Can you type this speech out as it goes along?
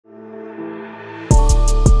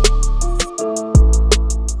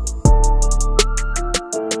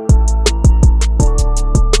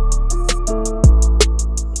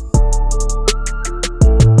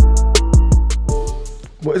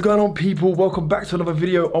going on, people? Welcome back to another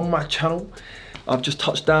video on my channel. I've just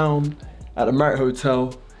touched down at the Marriott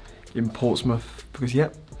Hotel in Portsmouth because,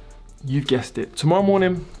 yep, you've guessed it. Tomorrow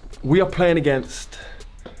morning, we are playing against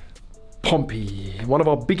Pompey, one of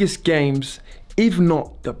our biggest games, if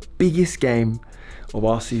not the biggest game of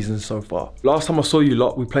our season so far. Last time I saw you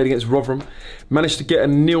lot, we played against Rotherham, managed to get a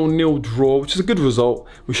 0-0 draw, which is a good result.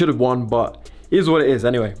 We should have won, but it is what it is.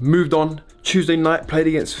 Anyway, moved on. Tuesday night, played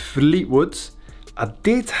against Fleetwood. I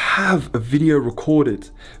did have a video recorded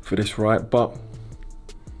for this, right? But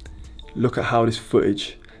look at how this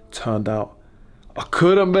footage turned out. I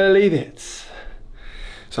couldn't believe it.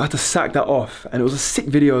 So I had to sack that off. And it was a sick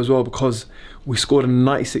video as well because we scored in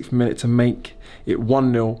the 96th minute to make it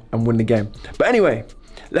 1-0 and win the game. But anyway,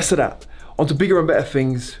 less of that. On to bigger and better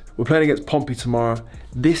things. We're playing against Pompey tomorrow.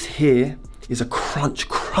 This here is a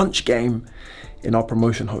crunch game in our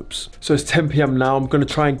promotion hopes. So it's 10 p.m. now. I'm gonna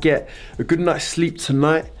try and get a good night's sleep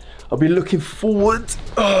tonight. I'll be looking forward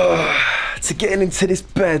to getting into this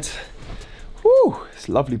bed. Woo, it's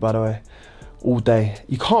lovely, by the way, all day.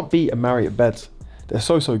 You can't beat a Marriott bed. They're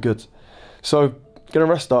so good. So gonna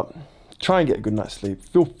rest up, try and get a good night's sleep,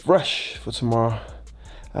 feel fresh for tomorrow,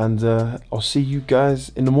 and I'll see you guys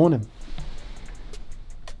in the morning.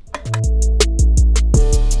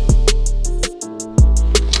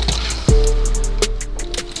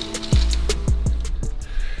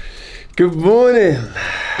 Good morning.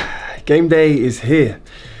 Game day is here.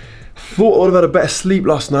 Thought I would have had a better sleep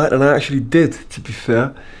last night, and I actually did, to be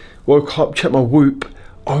fair. Woke up, checked my Whoop.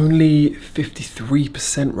 Only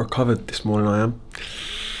 53% recovered this morning I am.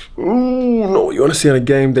 Ooh, not what you want to see on a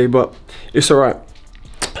game day, but it's alright.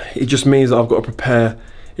 It just means that I've got to prepare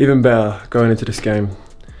even better going into this game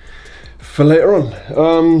for later on.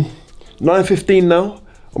 9:15 now.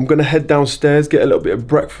 I'm going to head downstairs, get a little bit of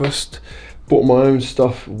breakfast. Brought my own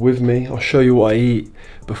stuff with me. I'll show you what I eat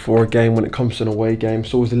before a game when it comes to an away game.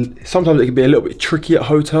 So sometimes it can be a little bit tricky at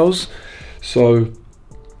hotels. So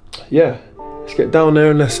yeah, let's get down there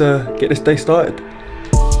and let's get this day started.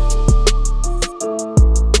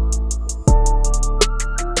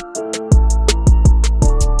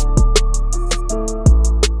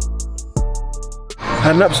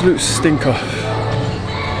 Had an absolute stinker.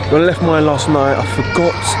 When I left mine last night, I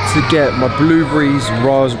forgot to get my blueberries,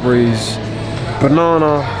 raspberries,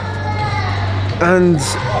 banana and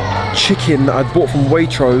chicken that I'd bought from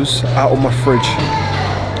Waitrose out of my fridge.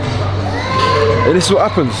 And this is what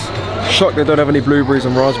happens. Shocked they don't have any blueberries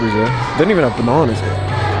and raspberries here. They don't even have bananas here.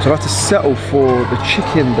 So I have to settle for the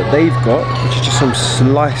chicken that they've got, which is just some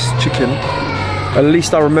sliced chicken. At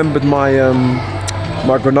least I remembered my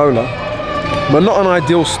my granola. But not an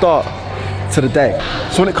ideal start to the day.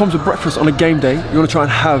 So when it comes to breakfast on a game day, you want to try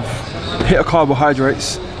and have a hit of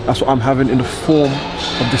carbohydrates. That's what I'm having in the form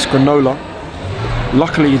of this granola.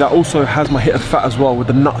 Luckily, that also has my hit of fat as well with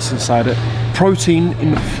the nuts inside it. Protein in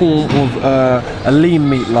the form of a lean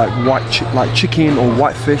meat like chicken or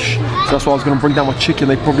white fish. So that's why I was going to bring down my chicken.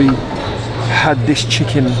 They probably had this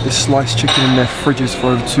chicken, this sliced chicken in their fridges for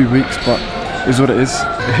over 2 weeks, but it is what it is.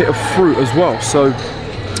 A hit of fruit as well. So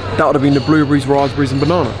that would have been the blueberries, raspberries and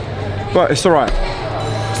banana. But it's alright.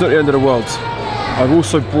 It's not the end of the world. I've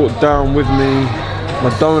also brought down with me my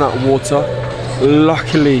donut water.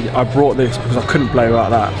 Luckily I brought this because I couldn't play without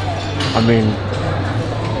that. I mean,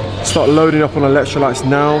 start loading up on electrolytes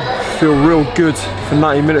now. Feel real good for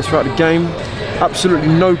 90 minutes throughout the game. Absolutely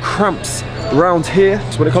no cramps around here.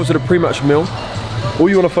 So when it comes to the pre-match meal, all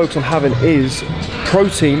you want to focus on having is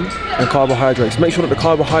protein and carbohydrates. Make sure that the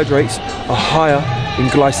carbohydrates are higher in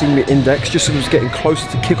glycemic index, just because it's getting closer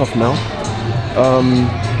to kickoff now.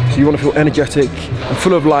 So you want to feel energetic and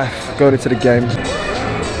full of life going into the game.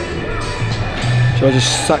 So I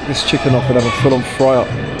just sack this chicken off and have a full-on fry up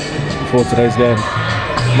before today's game.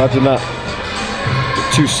 Imagine that.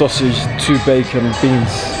 2 sausage, 2 bacon,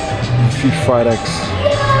 beans, a few fried eggs.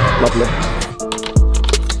 Lovely.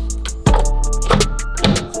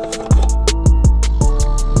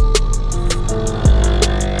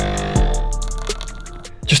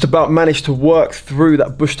 Just about managed to work through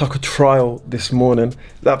that bush tucker trial this morning.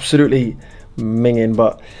 Absolutely minging,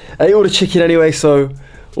 but I ate all the chicken anyway, so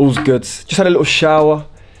all's good. Just had a little shower,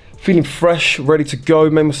 feeling fresh, ready to go.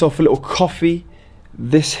 Made myself a little coffee.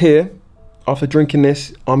 This here, after drinking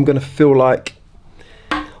this, I'm gonna feel like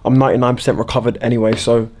I'm 99% recovered anyway,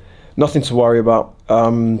 so nothing to worry about.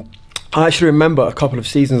 I actually remember a couple of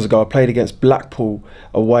seasons ago, I played against Blackpool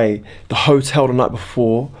away. The hotel the night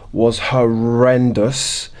before was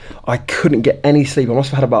horrendous. I couldn't get any sleep. I must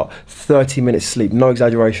have had about 30 minutes sleep, no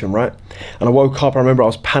exaggeration, right? And I woke up, I remember I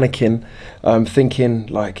was panicking, thinking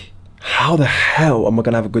like, how the hell am I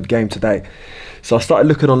gonna have a good game today? So I started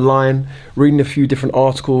looking online, reading a few different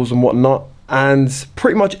articles and whatnot, and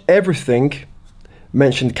pretty much everything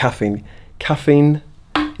mentioned caffeine. Caffeine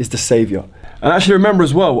is the savior. And I actually remember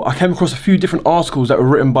as well, I came across a few different articles that were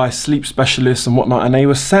written by sleep specialists and whatnot, and they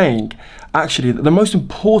were saying actually that the most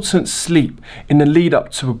important sleep in the lead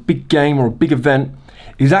up to a big game or a big event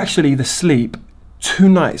is actually the sleep 2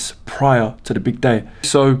 nights prior to the big day.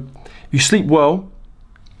 So you sleep well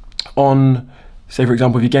on, say for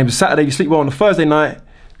example, if your game's a Saturday, you sleep well on a Thursday night,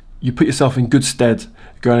 you put yourself in good stead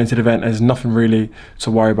going into the event. There's nothing really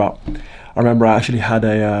to worry about. I remember I actually had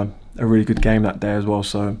a really good game that day as well,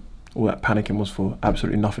 so all that panicking was for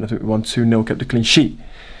absolutely nothing. I think we won 2-0, kept a clean sheet.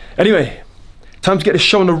 Anyway, time to get this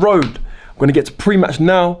show on the road. I'm going to get to pre-match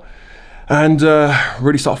now and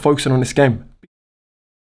really start focusing on this game.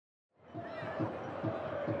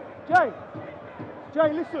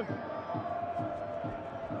 Jay, listen.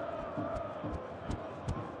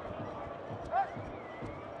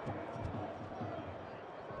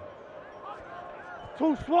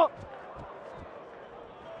 Tool swap.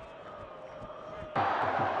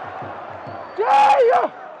 Jay!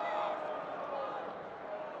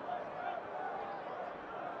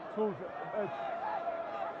 Tools edge.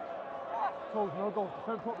 Tools, no goal.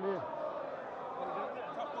 Defend properly here.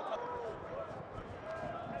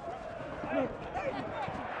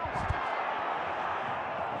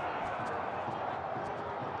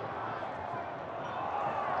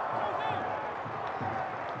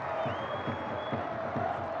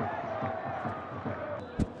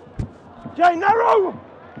 Jay, narrow!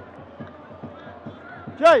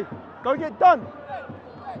 Jay, go get done.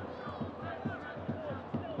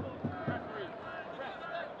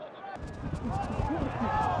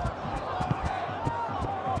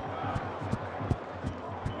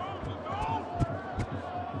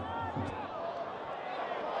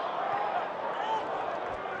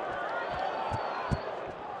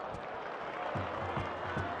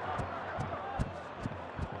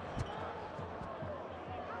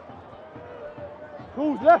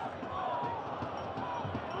 Who's left?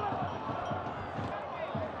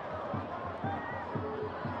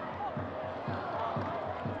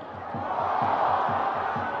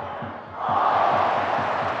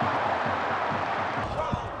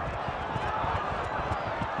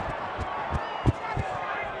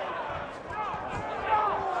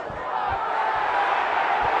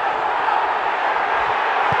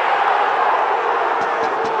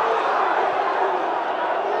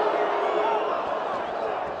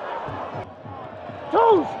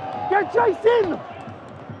 Get Chase in!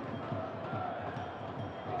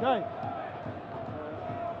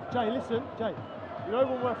 Jay, listen, Jay. You know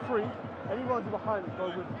when we're free, anyone's behind us, go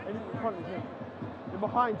with anyone in front of him. They're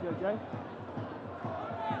behind you, Jay.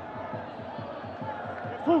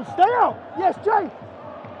 Cool, stay out! Yes, Jay!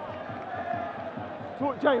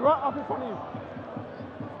 Jay, right up in front of you.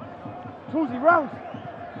 Toolsy, round!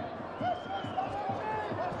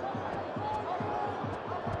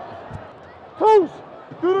 Tools!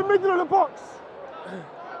 Do the middle of the box!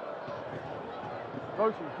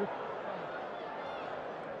 Motion.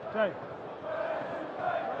 Jay.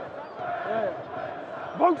 Yeah.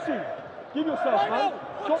 Motion! Give yourself, man.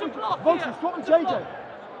 Motion, swap with JJ.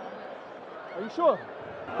 Are you sure?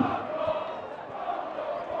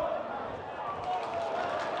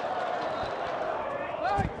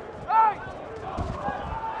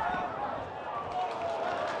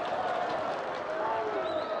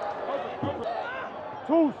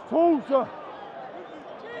 Tools! Josh!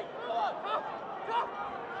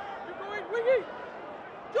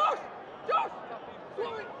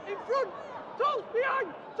 In front! Tools! Behind!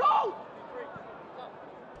 Tools!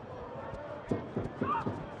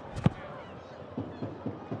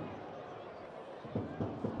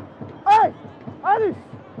 Hey! Alice!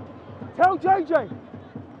 Tell JJ!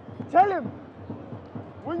 Tell him!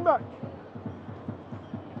 Wing back!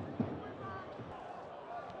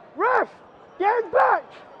 Ref! Get him back!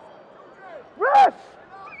 Ref!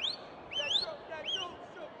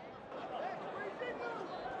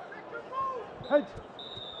 Head!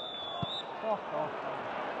 Oh.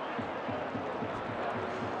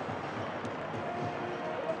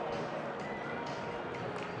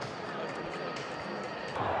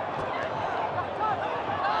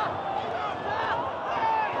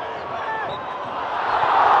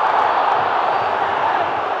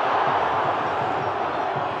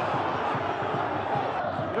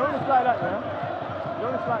 You know when it's like that, yeah? You know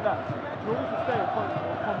when it's like that? You always stay in front of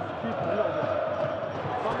the keeper a little bit.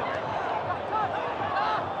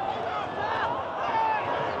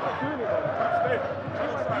 Doing it,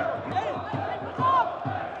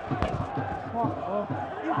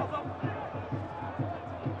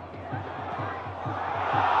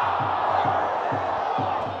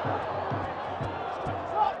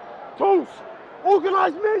 Nah,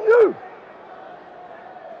 it's me and you.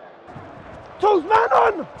 Toes, man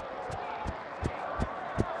on.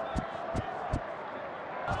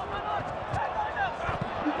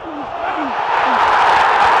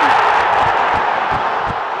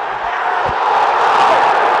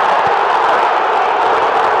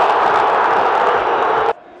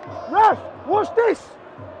 Ref, watch this.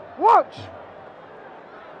 Watch.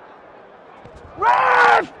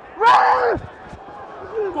 Ref! Ref!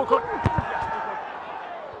 Go, go.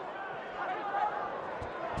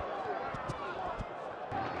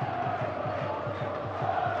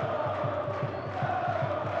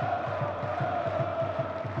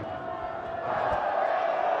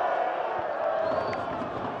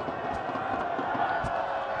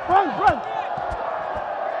 Run, run.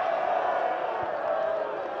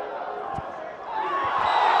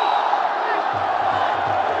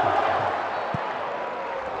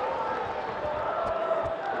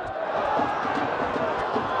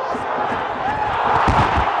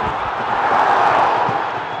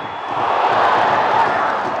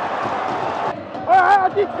 I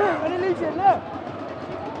did too, and it leaves it there.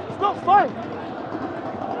 It's not fine.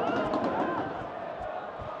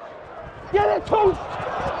 Get it, Toast!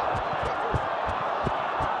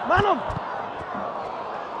 Man on!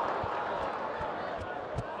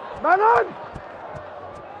 Man on!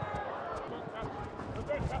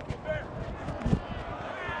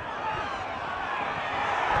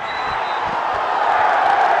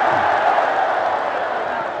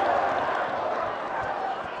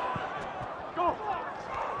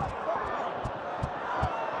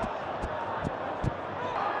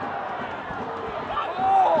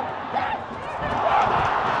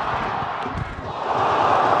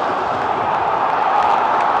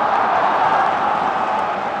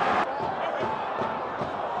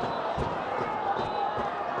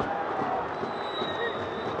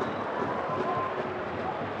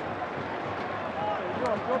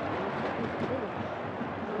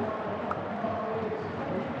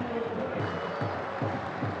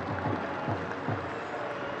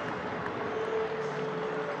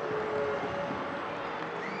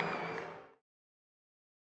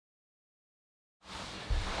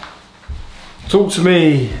 Talk to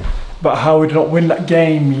me about how we did not win that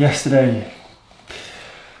game yesterday.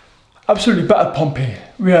 Absolutely battered Pompey.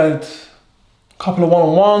 We had a couple of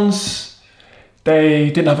one-on-ones. They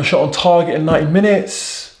didn't have a shot on target in 90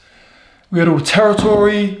 minutes. We had all the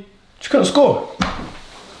territory. Just couldn't score.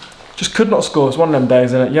 Just could not score. It's one of them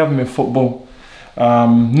days, isn't it? You have them in football.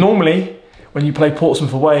 Normally, when you play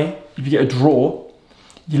Portsmouth away, if you get a draw,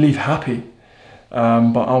 you leave happy.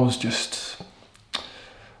 But I was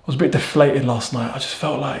a bit deflated last night. I just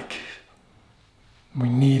felt like we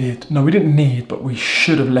didn't need, but we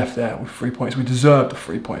should have left there with 3 points. We deserved the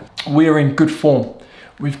 3 points. We're in good form.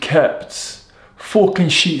 We've kept 4 clean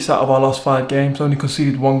sheets out of our last 5 games, only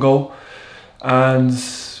conceded 1 goal. And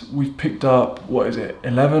we've picked up,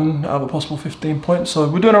 11 out of a possible 15 points. So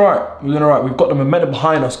we're doing all right. We're doing all right. We've got the momentum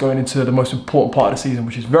behind us going into the most important part of the season,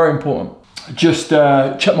 which is very important. Just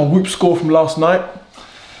checked my Whoop score from last night.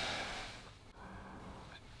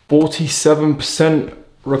 47%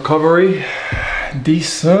 recovery,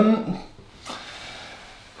 decent.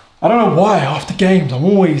 I don't know why after games I'm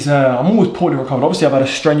always poorly recovered. Obviously I've had a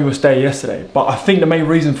strenuous day yesterday, but I think the main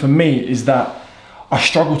reason for me is that I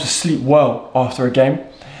struggle to sleep well after a game.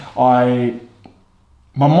 My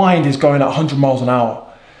mind is going at 100 miles an hour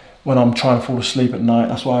when I'm trying to fall asleep at night.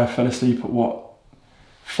 That's why I fell asleep at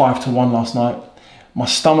 5 to 1 last night. My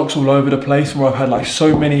stomach's all over the place where I've had like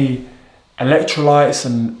so many electrolytes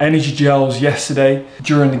and energy gels yesterday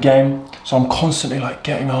during the game, so I'm constantly like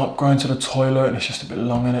getting up, going to the toilet, and it's just a bit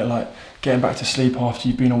long, innit? Like getting back to sleep after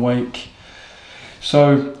you've been awake.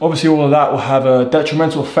 So obviously all of that will have a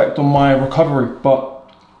detrimental effect on my recovery,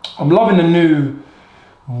 but I'm loving the new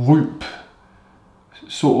Whoop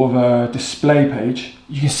sort of display page.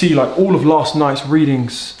 You can see like all of last night's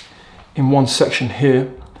readings in one section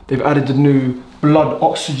here. They've added the new blood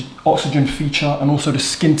oxygen feature and also the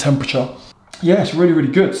skin temperature. Yeah, it's really,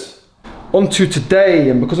 really good. On to today,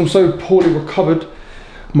 and because I'm so poorly recovered,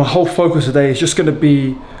 my whole focus today is just going to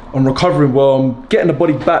be on recovering well. I'm getting the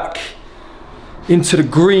body back into the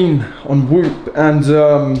green on Whoop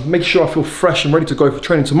and make sure I feel fresh and ready to go for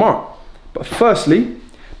training tomorrow. But firstly,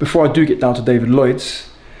 before I do get down to David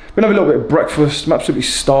Lloyd's, we're gonna have a little bit of breakfast. I'm absolutely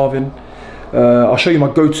starving. I'll show you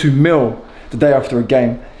my go-to meal the day after a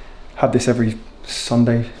game. Have this every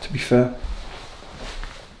Sunday, to be fair.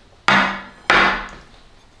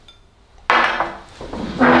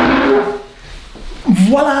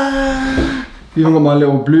 Voila! Even got my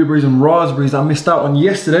little blueberries and raspberries that I missed out on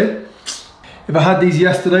yesterday. If I had these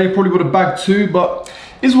yesterday, probably would have bagged 2, but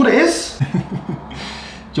is what it is.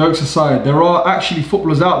 Jokes aside, there are actually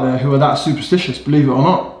footballers out there who are that superstitious, believe it or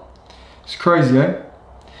not. It's crazy, eh?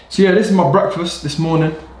 So yeah, this is my breakfast this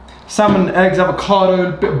morning. Salmon, eggs,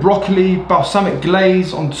 avocado, a bit of broccoli, balsamic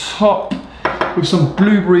glaze on top with some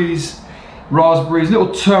blueberries, raspberries,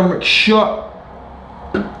 little turmeric shot,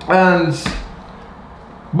 and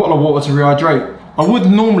a bottle of water to rehydrate. I would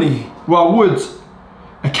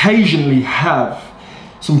occasionally have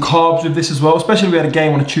some carbs with this as well, especially if we had a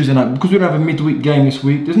game on a Tuesday night. Because we don't have a midweek game this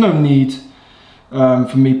week, there's no need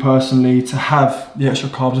for me personally to have the extra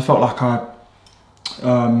carbs. I felt like I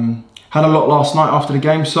had a lot last night after the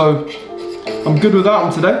game, so I'm good without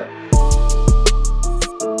them today.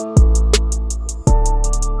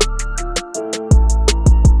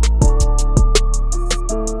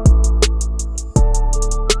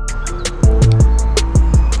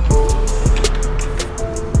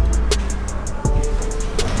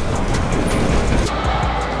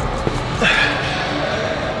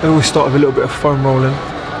 I always start with a little bit of foam rolling,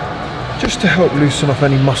 just to help loosen off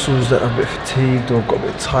any muscles that are a bit fatigued or got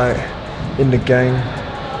a bit tight in the game,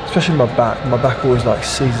 especially my back. My back always like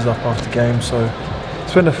seizes up after games, so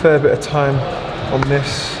spend a fair bit of time on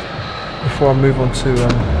this before I move on to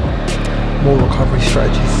more recovery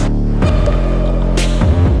strategies.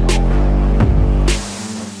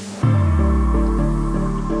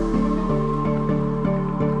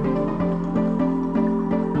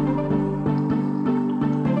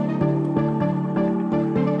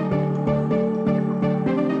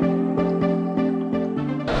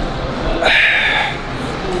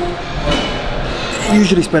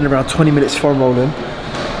 Usually spend around 20 minutes foam rolling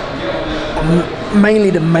on mainly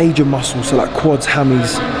the major muscles, so like quads,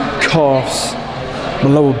 hammies, calves, my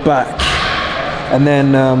lower back, and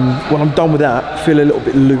then when I'm done with that, I feel a little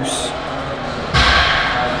bit loose.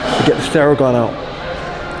 I get the Theragun out.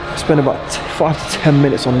 I spend about 5 to 10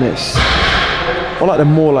 minutes on this. I like the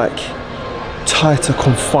more like tighter,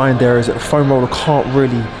 confined areas that the foam roller can't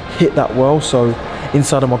really hit that well. So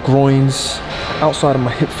inside of my groins, outside of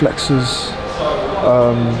my hip flexors.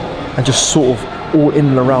 And just sort of all in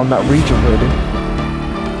and around that region really.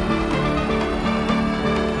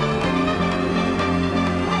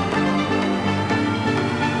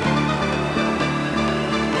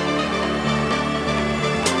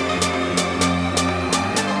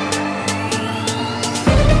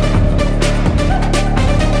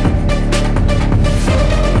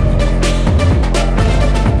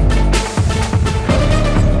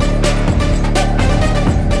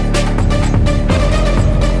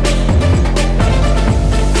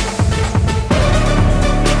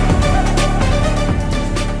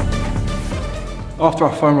 After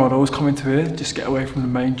I foam rolled, I always come into here, just get away from the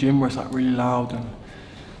main gym where it's like really loud and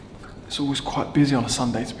it's always quite busy on a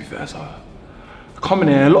Sunday to be fair. So I come in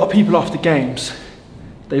here, a lot of people after games,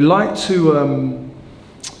 they like to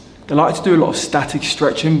do a lot of static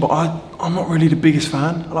stretching, but I'm not really the biggest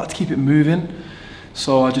fan. I like to keep it moving.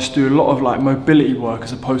 So I just do a lot of like mobility work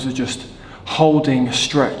as opposed to just holding a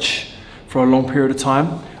stretch for a long period of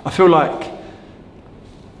time. I feel like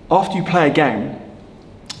after you play a game,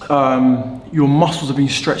 your muscles have been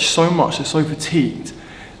stretched so much, they're so fatigued,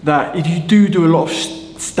 that if you do a lot of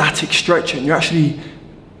static stretching, you're actually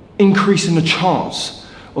increasing the chance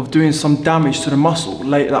of doing some damage to the muscle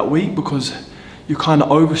later that week because you're kind of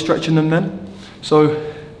overstretching them then. So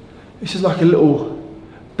it's just like a little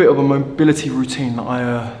bit of a mobility routine that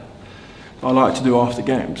I like to do after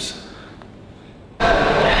games.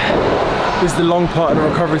 This is the long part of the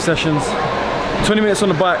recovery sessions. 20 minutes on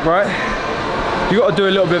the bike, right? You got to do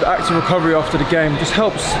a little bit of active recovery after the game. It just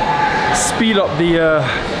helps speed up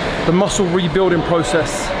the muscle rebuilding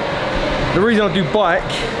process. The reason I do bike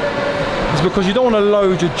is because you don't want to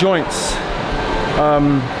load your joints.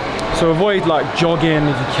 So avoid like jogging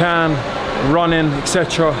if you can, running,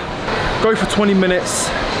 etc. Go for 20 minutes,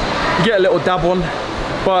 you get a little dab on,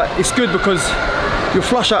 but it's good because you'll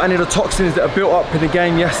flush out any of the toxins that are built up in the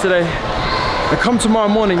game yesterday. And come tomorrow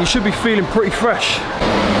morning, you should be feeling pretty fresh.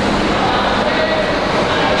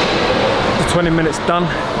 20 minutes done.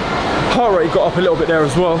 Heart rate got up a little bit there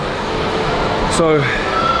as well. So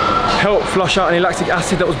help flush out any lactic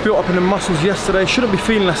acid that was built up in the muscles yesterday. Shouldn't be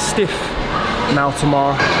feeling as stiff now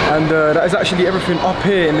tomorrow. And that is actually everything up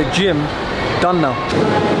here in the gym done now.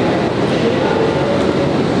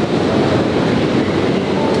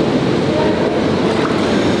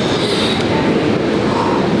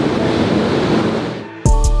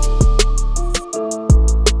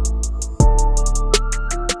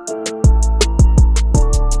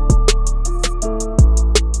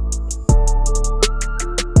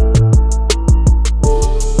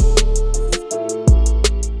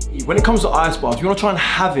 When it comes to ice baths, you want to try and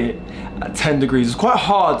have it at 10 degrees. It's quite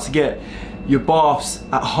hard to get your baths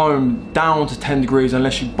at home down to 10 degrees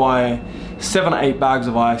unless you buy 7 or 8 bags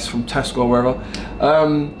of ice from Tesco or wherever.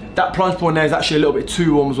 That plunge pool in there is actually a little bit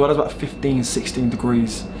too warm as well. That's about 15, 16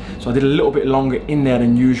 degrees. So I did a little bit longer in there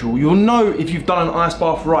than usual. You'll know if you've done an ice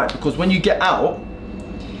bath right, because when you get out,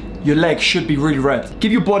 your legs should be really red.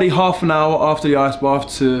 Give your body half an hour after the ice bath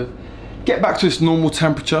to get back to its normal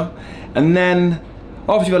temperature. And then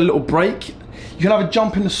after you've had a little break, you can have a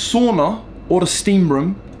jump in the sauna or the steam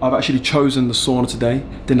room. I've actually chosen the sauna today.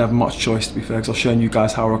 Didn't have much choice, to be fair, because I've shown you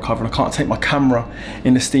guys how I recover. And I can't take my camera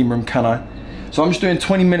in the steam room, can I? So I'm just doing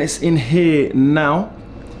 20 minutes in here now.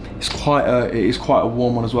 It is quite a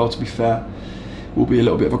warm one as well, to be fair. Will be a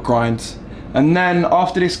little bit of a grind. And then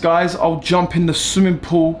after this, guys, I'll jump in the swimming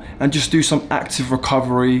pool and just do some active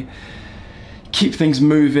recovery. Keep things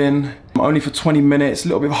moving. Only for 20 minutes, a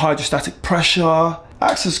little bit of hydrostatic pressure,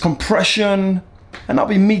 axis compression, and that'll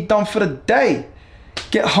be me done for the day.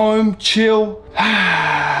 Get home, chill,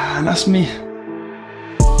 and that's me.